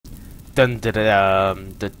Dun da da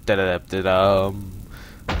dum da da da dum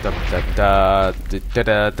dum dum da da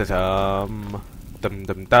da da dum dum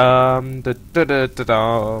dum dum da da da da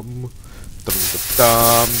dum dum dum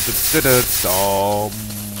dum da da da dum.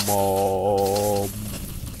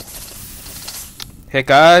 Hey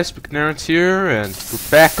guys, Nerds here, and we're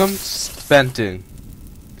back on Spenting.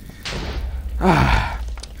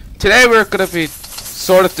 Today we're gonna be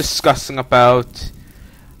sort of discussing about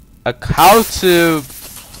how to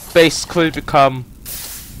basically become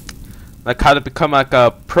like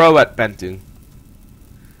a pro at bending.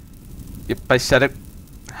 Yep, I said it.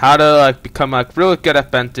 How to become really good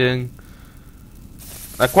at bending.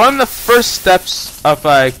 Like one of the first steps of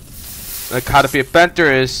like how to be a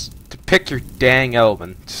bender is to pick your dang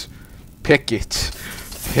element. Pick it.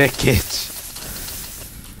 Pick it.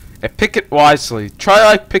 And pick it wisely.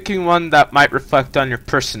 Try picking one that might reflect on your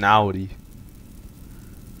personality.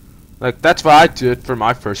 Like that's what I did for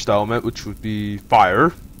my first element, which would be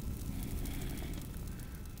fire.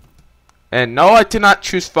 And no, I did not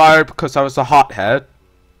choose fire because I was a hothead.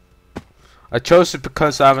 I chose it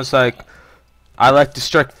because I was I like to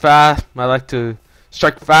strike fast. I like to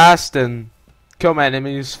strike fast and kill my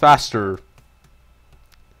enemies faster.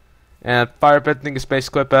 And firebending is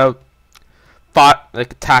basically about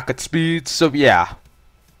attack at speed. So yeah,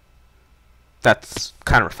 that's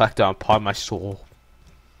kind of reflected upon my soul.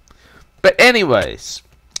 But anyways,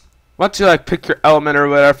 once you pick your element or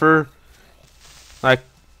whatever,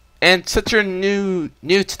 and since you're new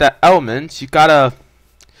to that element, you gotta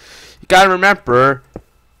remember,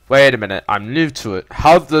 wait a minute, I'm new to it.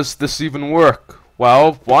 How does this even work?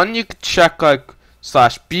 Well, one, you could check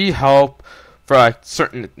 /B help for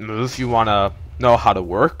certain moves you wanna know how to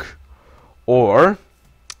work, or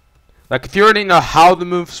if you already know how the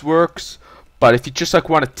moves works, but if you just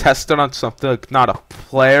want to test it on something not a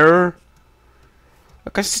player.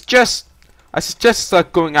 I suggest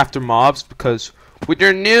going after mobs, because when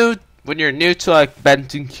you're new to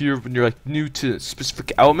bending here, when you're new to a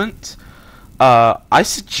specific element, I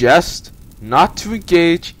suggest not to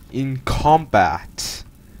engage in combat.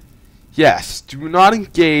 Yes, do not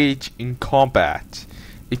engage in combat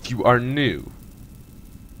if you are new,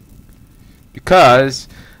 because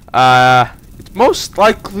it's most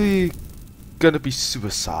likely gonna be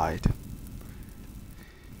suicide.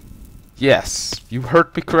 Yes, you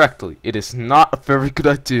heard me correctly. It is not a very good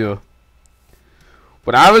idea.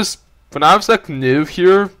 When I was new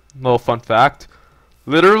here, little fun fact,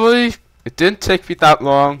 literally it didn't take me that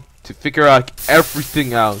long to figure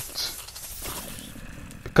everything out,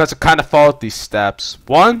 because I kind of followed these steps.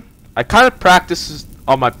 One, I kind of practiced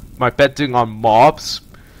on my bending on mobs.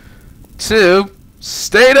 Two,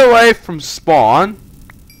 stayed away from spawn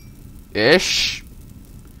ish.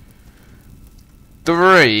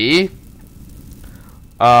 Three,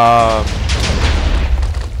 I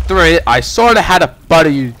sort of had a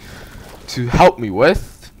buddy to help me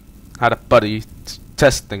with. Had a buddy to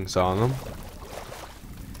test things on them.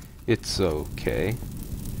 It's okay.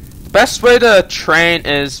 The best way to train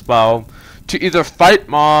is, well, to either fight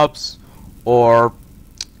mobs or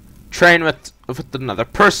train with another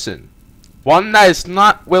person. One that is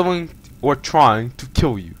not willing or trying to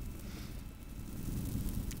kill you.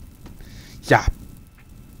 Yeah.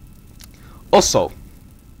 Also,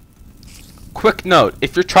 quick note: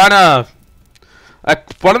 if you're trying to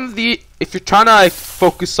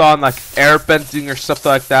focus on airbending or stuff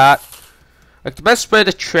like that, the best way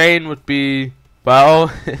to train would be,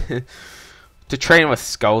 well, to train with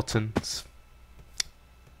skeletons.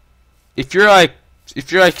 If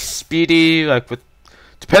you're speedy,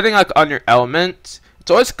 depending on your element,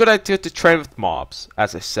 it's always a good idea to train with mobs,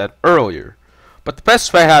 as I said earlier. But the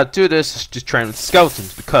best way how to do this is to train with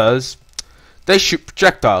skeletons, because they shoot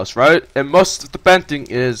projectiles, right? And most of the bending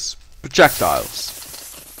is projectiles.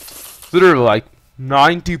 Literally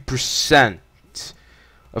 90%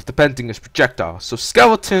 of the bending is projectiles. So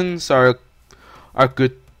skeletons are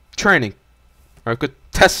good training, are a good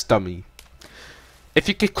test dummy. If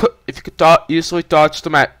you could easily dodge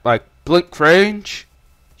them at blink range,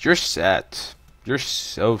 you're set. You're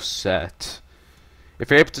so set. If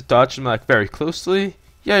you're able to dodge them very closely,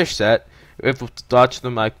 yeah, you're set. If you're able to dodge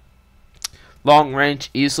them long range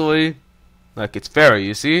easily, it's very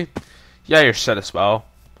easy, yeah, you're set as well.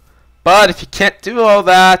 But if you can't do all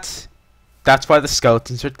that, that's why the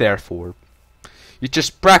skeletons are there for. You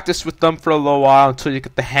just practice with them for a little while until you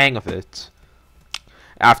get the hang of it.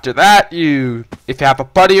 After that, if you have a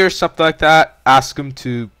buddy or something like that, ask them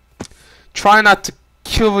to try not to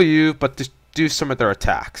kill you, but to do some of their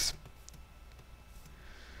attacks.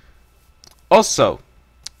 Also,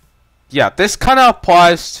 yeah, this kind of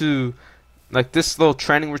applies to like this little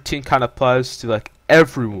training routine kind of applies to like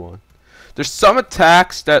everyone. There's some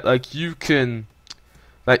attacks that like you cannot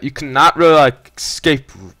really like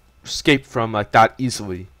escape from like that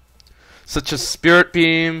easily, such as Spirit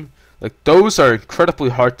Beam. Like those are incredibly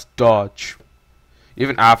hard to dodge.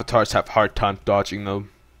 Even avatars have hard time dodging them.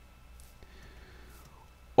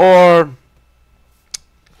 Or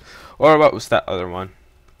what was that other one?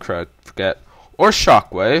 Forget. Or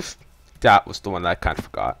Shockwave. That was the one that I kind of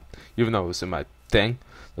forgot, even though it was in my thing.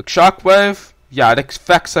 Like Shockwave, yeah, it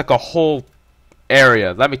affects like a whole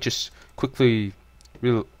area. Let me just quickly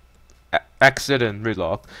exit and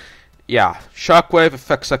relog. Yeah, Shockwave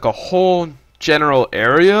affects like a whole general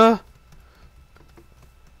area,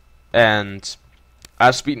 and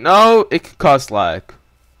as we know, it can cause lag.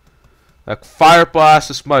 Like Fire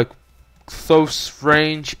Blast is like close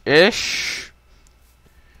range-ish,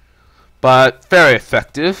 but very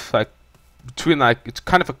effective. Like it's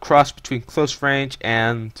kind of a cross between close range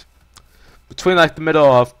and between like the middle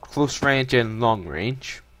of close range and long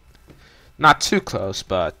range. Not too close,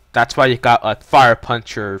 but that's why you got like Fire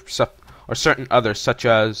Punch or certain others such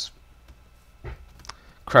as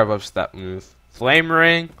crap, what was that move? Flame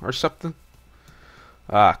Ring or something?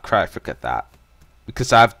 Ah, crap, forget that.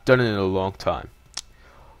 Because I've done it in a long time.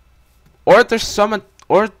 Or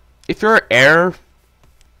if you're air,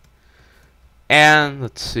 and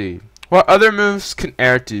let's see, what other moves can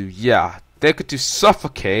air do? Yeah, they could do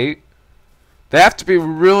Suffocate. They have to be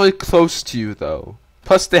really close to you though.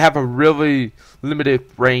 Plus, they have a really limited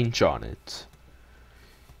range on it.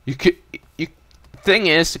 Thing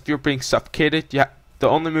is, if you're being suffocated, the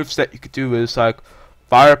only moves that you could do is like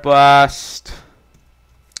Fire Blast,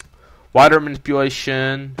 Water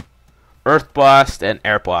Manipulation, Earth Blast, and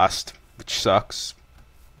Air Blast, which sucks.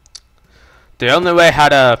 The only way how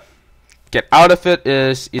to get out of it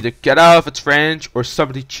is either get out of its range or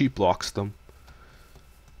somebody cheap blocks them.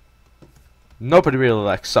 Nobody really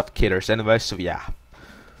likes suffocators anyway, so yeah.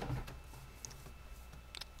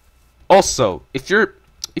 Also, if you're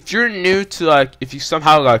new to like, if you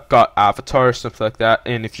somehow like got Avatar or something like that,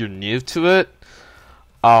 and if you're new to it,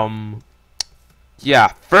 yeah,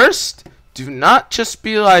 first, do not just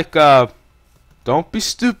be like, don't be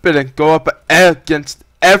stupid and go up against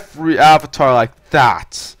every Avatar like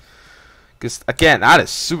that. Because, again, that is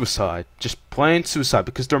suicide. Just plain suicide,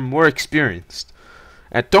 because they're more experienced.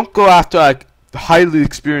 And don't go after, like, highly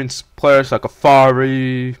experienced players like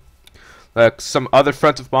Afari, like some other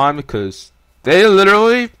friends of mine, because they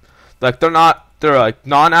literally, like, they're like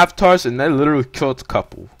non-avatars, and they literally killed a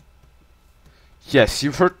couple. Yes,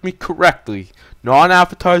 you heard me correctly.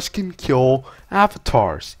 Non-avatars can kill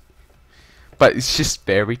avatars. But it's just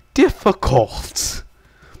very difficult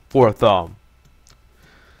for them.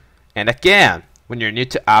 And again, when you're new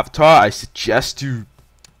to Avatar, I suggest you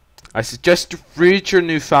read your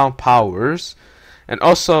newfound powers, and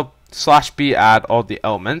also /B add all the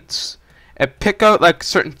elements, and pick out like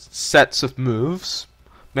certain sets of moves.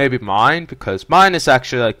 Maybe mine, because mine is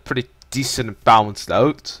actually like pretty decent and balanced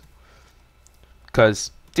out.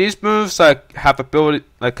 Because these moves like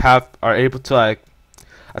are able to like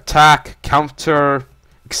attack, counter,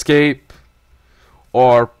 escape,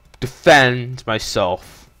 or defend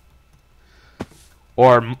myself.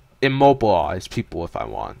 Or immobilize people if I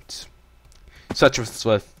want. Such as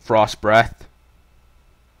with Frost Breath.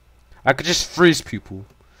 I could just freeze people.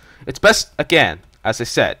 It's best, again, as I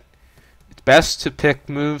said, it's best to pick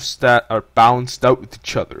moves that are balanced out with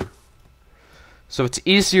each other. So it's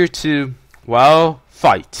easier to, well,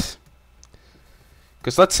 fight.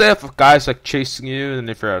 Because let's say if a guy's like chasing you, and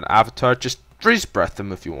if you're an Avatar, just freeze breath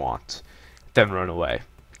him if you want. Then run away.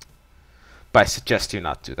 But I suggest you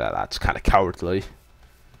not do that, that's kind of cowardly.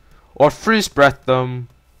 Or freeze breath them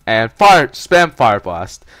and spam Fire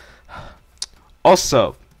Blast.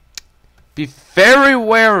 Also, be very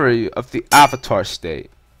wary of the Avatar state.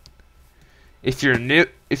 If you're new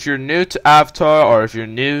to Avatar, or if you're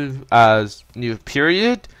new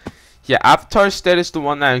period, yeah, Avatar state is the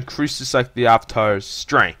one that increases like the Avatar's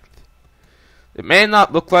strength. It may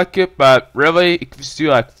not look like it, but really it gives you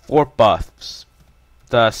like 4 buffs.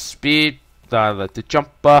 The speed, the jump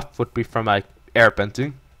buff would be from like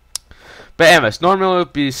airbending. But anyways, normally it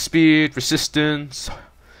would be speed, resistance,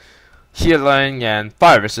 healing, and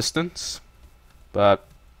fire resistance. But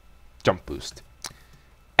jump boost.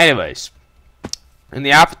 Anyways, in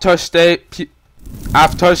the Avatar state,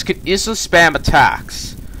 Avatars can easily spam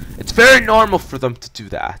attacks. It's very normal for them to do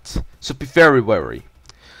that, so be very wary.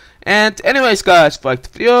 And anyways guys, if you liked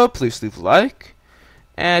the video, please leave a like.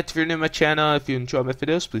 And if you're new to my channel, if you enjoy my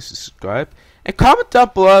videos, please subscribe. And comment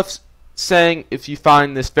down below saying if you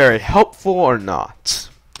find this very helpful or not.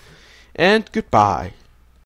 and goodbye.